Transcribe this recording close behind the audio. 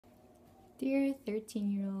Dear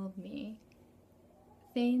 13-year-old me,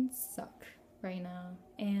 things suck right now,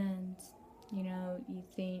 and you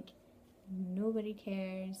think nobody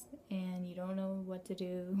cares and you don't know what to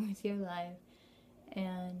do with your life,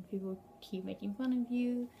 and people keep making fun of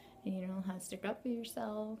you, and you don't know how to stick up for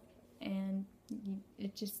yourself, and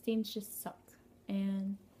things just suck.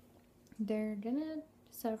 And they're gonna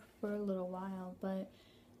suck for a little while, but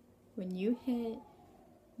when you hit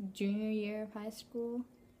junior year of high school,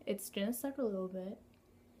 it's gonna suck a little bit,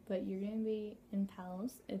 but you're gonna be in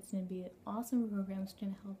PALS. It's gonna be an awesome program. It's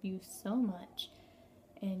gonna help you so much,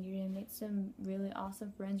 and you're gonna make some really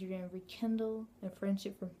awesome friends. You're gonna rekindle a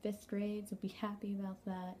friendship from fifth grade, so be happy about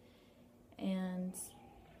that. And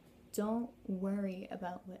don't worry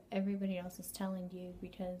about what everybody else is telling you,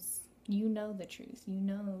 because you know the truth. You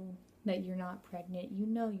know that you're not pregnant. You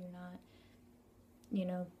know you're not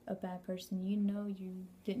a bad person. You know you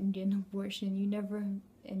didn't get an abortion. You never,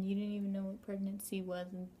 and you didn't even know what pregnancy was.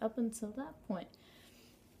 And up until that point,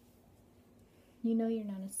 you know you're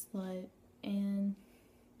not a slut. And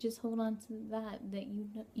just hold on to that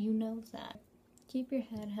you know that. Keep your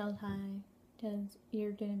head held high, because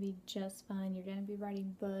you're gonna be just fine. You're gonna be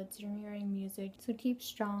writing books. You're gonna be writing music. So keep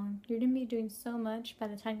strong. You're gonna be doing so much by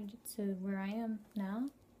the time you get to where I am now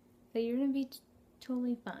that you're gonna be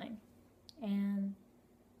totally fine. And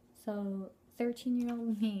so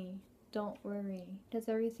 13-year-old me, don't worry, because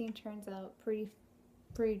everything turns out pretty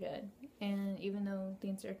good. And even though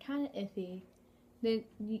things are kind of iffy,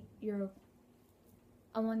 you're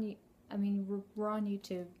I'm on you. I mean, we're on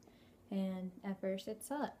YouTube, and at first it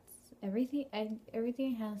sucks.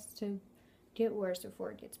 Everything has to get worse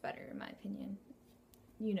before it gets better, in my opinion.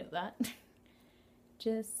 You know that.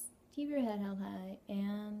 Just keep your head held high,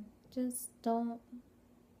 and just don't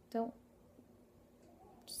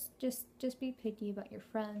just be picky about your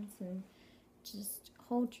friends, and just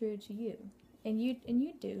hold true to you. And you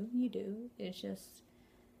do. It's just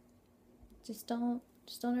don't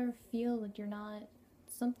ever feel like you're not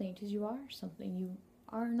something, because you are something. You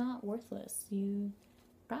are not worthless. You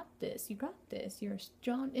got this. You got this. You're a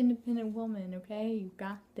strong, independent woman, okay? You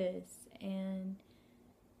got this. And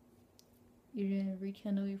you're gonna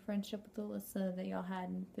rekindle your friendship with Alyssa that y'all had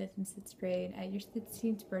in 5th and 6th grade at your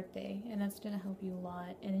 16th birthday, and that's gonna help you a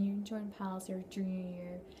lot. And then you can join PALS your junior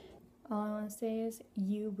year. All I want to say is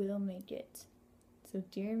you will make it. So,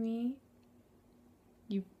 dear me,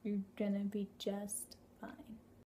 you're gonna be just